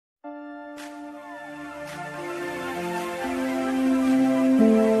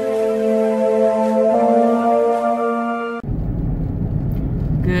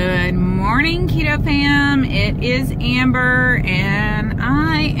up, fam? It is Amber, and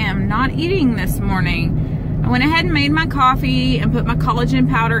I am not eating this morning. I went ahead and made my coffee and put my collagen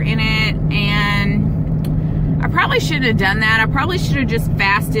powder in it, and I probably shouldn't have done that. I probably should have just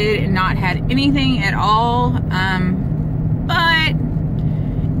fasted and not had anything at all. But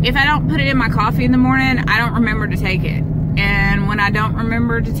if I don't put it in my coffee in the morning, I don't remember to take it. And when I don't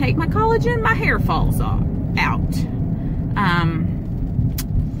remember to take my collagen, my hair falls out.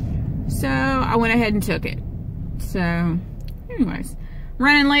 So I went ahead and took it. So anyways,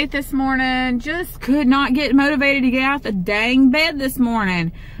 running late this morning, just could not get motivated to get out the dang bed this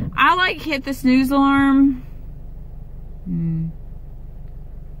morning. I like hit the snooze alarm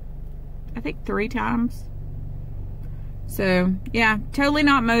I think 3 times. So yeah, totally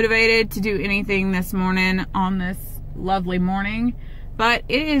not motivated to do anything this morning on this lovely morning. But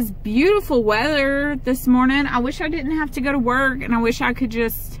it is beautiful weather this morning. I wish I didn't have to go to work, and I wish I could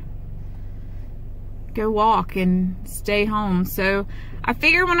just go walk and stay home. So I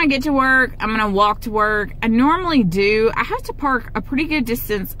figure when I get to work, I'm gonna walk to work. I normally do. I have to park a pretty good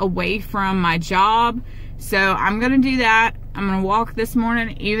distance away from my job, so I'm gonna do that. I'm gonna walk this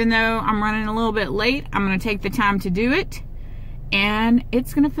morning, even though I'm running a little bit late. I'm gonna take the time to do it, and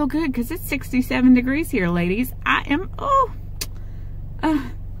it's gonna feel good because it's 67 degrees here, ladies. I am,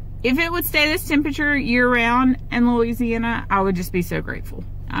 if it would stay this temperature year-round in Louisiana, I would just be so grateful.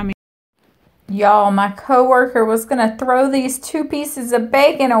 I mean, y'all, my coworker was gonna throw these 2 pieces of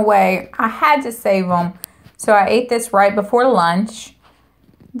bacon away. I had to save them, so I ate this right before lunch.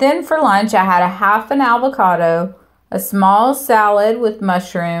 Then for lunch, I had a half an avocado, a small salad with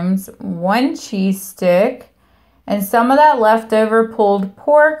mushrooms, 1 cheese stick, and some of that leftover pulled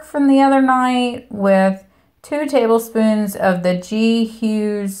pork from the other night with 2 tablespoons of the G.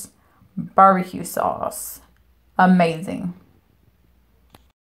 Hughes barbecue sauce. Amazing.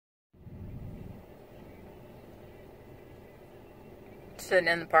 Sitting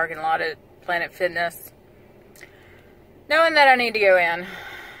in the parking lot at Planet Fitness, knowing that I need to go in.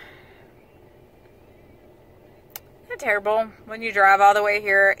 Not terrible when you drive all the way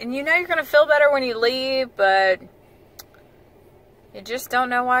here, and you know you're gonna feel better when you leave, but you just don't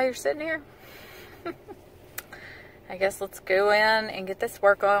know why you're sitting here. I guess let's go in and get this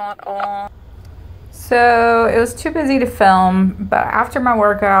workout on. So it was too busy to film, but after my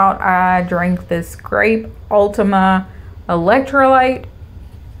workout, I drank this Grape Ultima electrolyte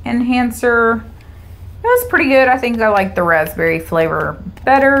enhancer. It was pretty good. I think I like the raspberry flavor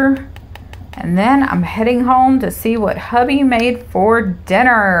better. And then I'm heading home to see what hubby made for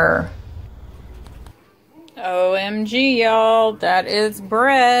dinner. OMG, y'all, that is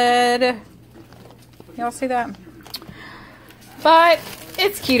bread. Y'all see that? But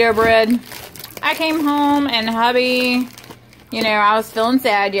it's keto bread. I came home and hubby, you know, I was feeling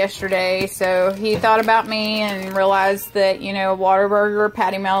sad yesterday, so he thought about me and realized that, you know, Whataburger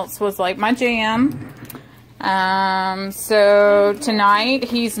patty melts was like my jam. So tonight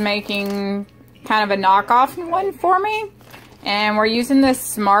he's making kind of a knockoff one for me, and we're using this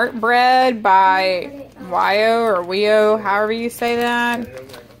Smart Bread by Wio, however you say that.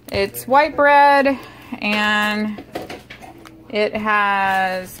 It's white bread, and it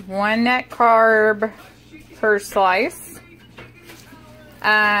has 1 net carb per slice.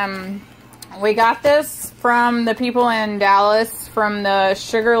 We got this from the people in Dallas, from the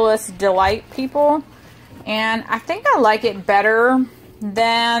Sugarless Delight people, and I think I like it better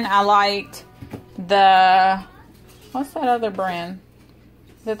than I liked the, what's that other brand?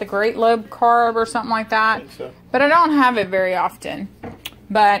 Is it the Great Low Carb or something like that? I think so. But I don't have it very often.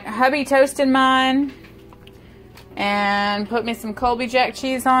 But hubby toasted mine and put me some Colby Jack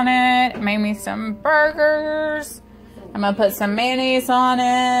cheese on it. Made me some burgers. I'm gonna put some mayonnaise on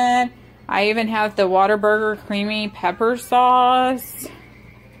it. I even have the Whataburger creamy pepper sauce.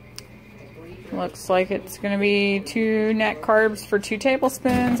 Looks like it's gonna be 2 net carbs for 2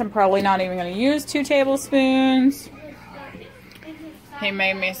 tablespoons. I'm probably not even gonna use 2 tablespoons. He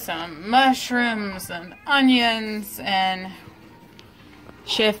made me some mushrooms and onions, and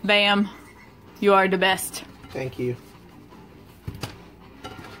Chef Bam, you are the best. Thank you.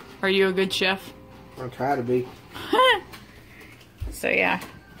 Are you a good chef? I'll try to be. So yeah,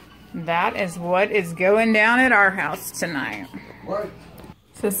 that is what is going down at our house tonight. What?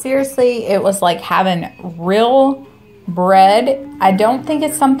 So seriously, it was like having real bread. I don't think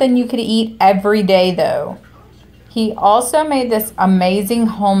it's something you could eat every day though. He also made this amazing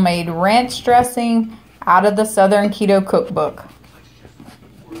homemade ranch dressing out of the Southern Keto Cookbook.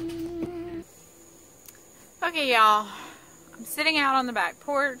 Okay, y'all, I'm sitting out on the back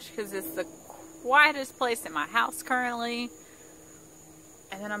porch because it's the quietest place in my house currently.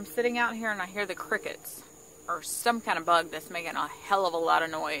 And then I'm sitting out here and I hear the crickets, or some kind of bug that's making a hell of a lot of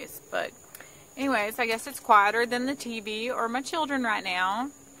noise. But anyways, I guess it's quieter than the TV or my children right now.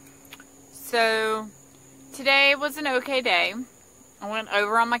 So today was an okay day. I went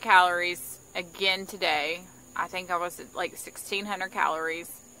over on my calories again today. I think I was at like 1,600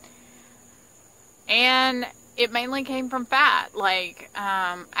 calories. And it mainly came from fat. Like,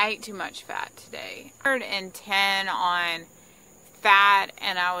 I ate too much fat today. 110 on fat,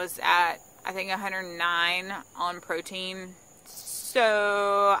 and I was at, I think, 109 on protein.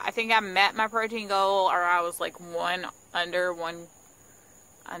 So I think I met my protein goal, or I was like one under,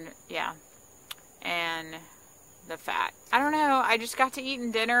 yeah. And the fat, I don't know, I just got to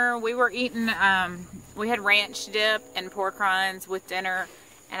eating dinner. We were eating, we had ranch dip and pork rinds with dinner,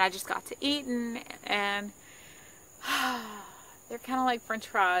 and I just got to eating, and they're kind of like French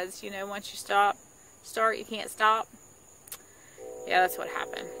fries, you know, once you start, you can't stop. Yeah, that's what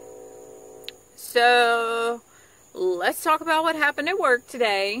happened. So let's talk about what happened at work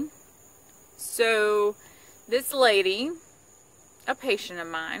today. So this lady, a patient of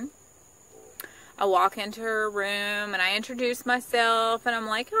mine, I walk into her room and I introduce myself and I'm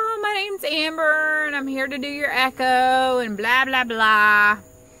like, oh, my name's Amber and I'm here to do your echo and blah, blah, blah.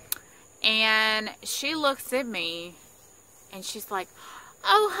 And she looks at me and she's like,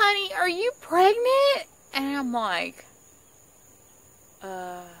 oh, honey, are you pregnant? And I'm like,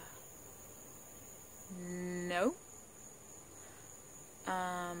 no.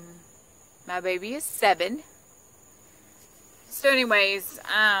 My baby is 7. So anyways,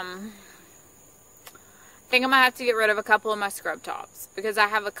 I think I'm gonna have to get rid of a couple of my scrub tops because I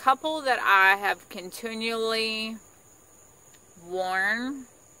have a couple that I have continually worn,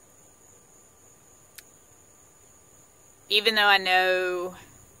 even though I know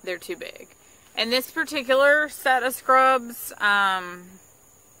they're too big. And this particular set of scrubs,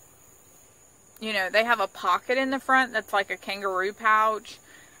 you know, they have a pocket in the front that's like a kangaroo pouch.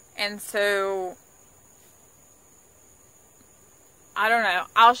 And so, I don't know.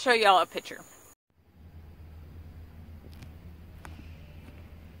 I'll show y'all a picture.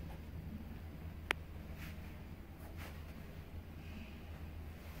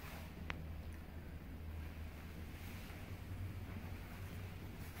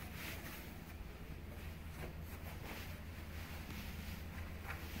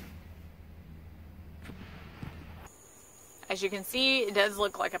 As you can see, it does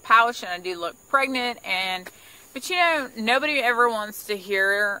look like a pouch, and I do look pregnant. But you know, nobody ever wants to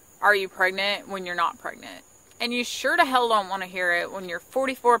hear, are you pregnant, when you're not pregnant. And you sure to hell don't want to hear it when you're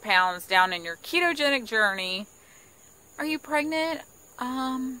 44 pounds down in your ketogenic journey. Are you pregnant?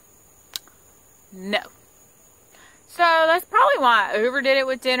 No. So that's probably why I overdid it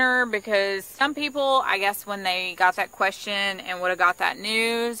with dinner, because some people, I guess when they got that question and would have got that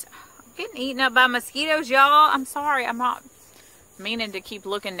news, I'm getting eaten up by mosquitoes, y'all. I'm sorry, I'm not meaning to keep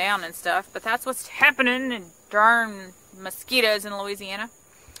looking down and stuff, but that's what's happening, and darn mosquitoes in Louisiana.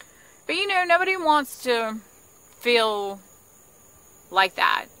 But you know, nobody wants to feel like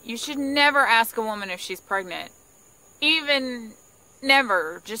that. You should never ask a woman if she's pregnant. Even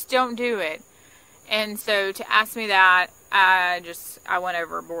never. Just don't do it. And so to ask me that, I went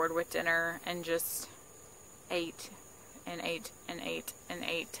overboard with dinner and just ate and ate and ate and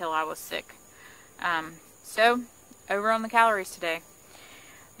ate till I was sick. So over on the calories today.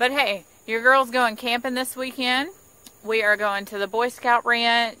 But hey, your girl's going camping this weekend. We are going to the Boy Scout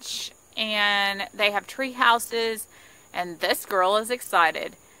Ranch, and they have tree houses, and this girl is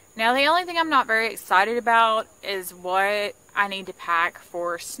excited. Now, the only thing I'm not very excited about is what I need to pack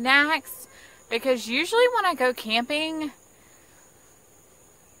for snacks, because usually when I go camping,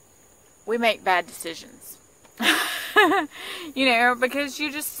 we make bad decisions. You know, because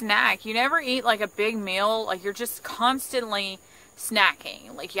you just snack. You never eat like a big meal. Like, you're just constantly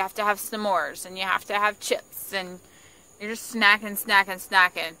snacking. Like, you have to have s'mores, and you have to have chips, and you're just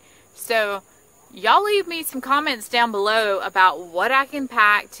snacking. So, y'all leave me some comments down below about what I can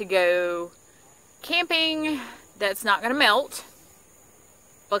pack to go camping that's not going to melt,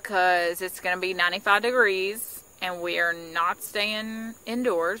 because it's going to be 95 degrees, and we are not staying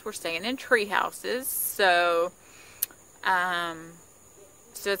indoors. We're staying in tree houses. So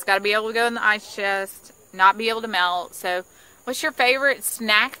it's got to be able to go in the ice chest, not be able to melt. So what's your favorite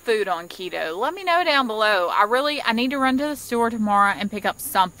snack food on keto? Let me know down below. I need to run to the store tomorrow and pick up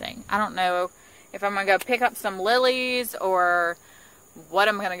something. I don't know if I'm going to go pick up some lilies or what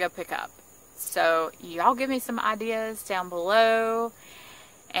I'm going to go pick up. So y'all give me some ideas down below.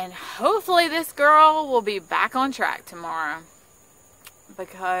 And hopefully this girl will be back on track tomorrow,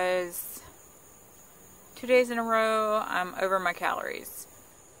 because 2 days in a row I'm over my calories.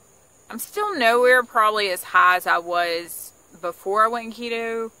 I'm still nowhere probably as high as I was before I went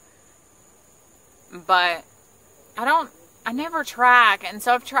keto. But I never track. And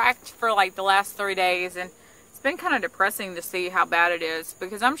so I've tracked for like the last 3 days. And it's been kind of depressing to see how bad it is.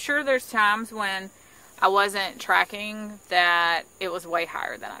 Because I'm sure there's times when I wasn't tracking that it was way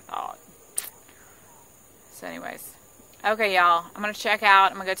higher than I thought. So anyways. Okay, y'all. I'm going to check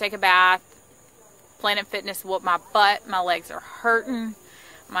out. I'm going to go take a bath. Planet Fitness whooped my butt. My legs are hurting.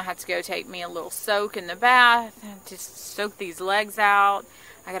 I might have to go take me a little soak in the bath. Just soak these legs out.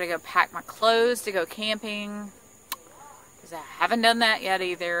 I got to go pack my clothes to go camping. Because I haven't done that yet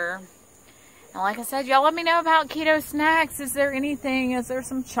either. And like I said, y'all let me know about keto snacks. Is there anything? Is there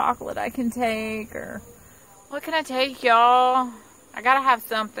some chocolate I can take? Or what can I take, y'all? I got to have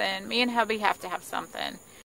something. Me and hubby have to have something.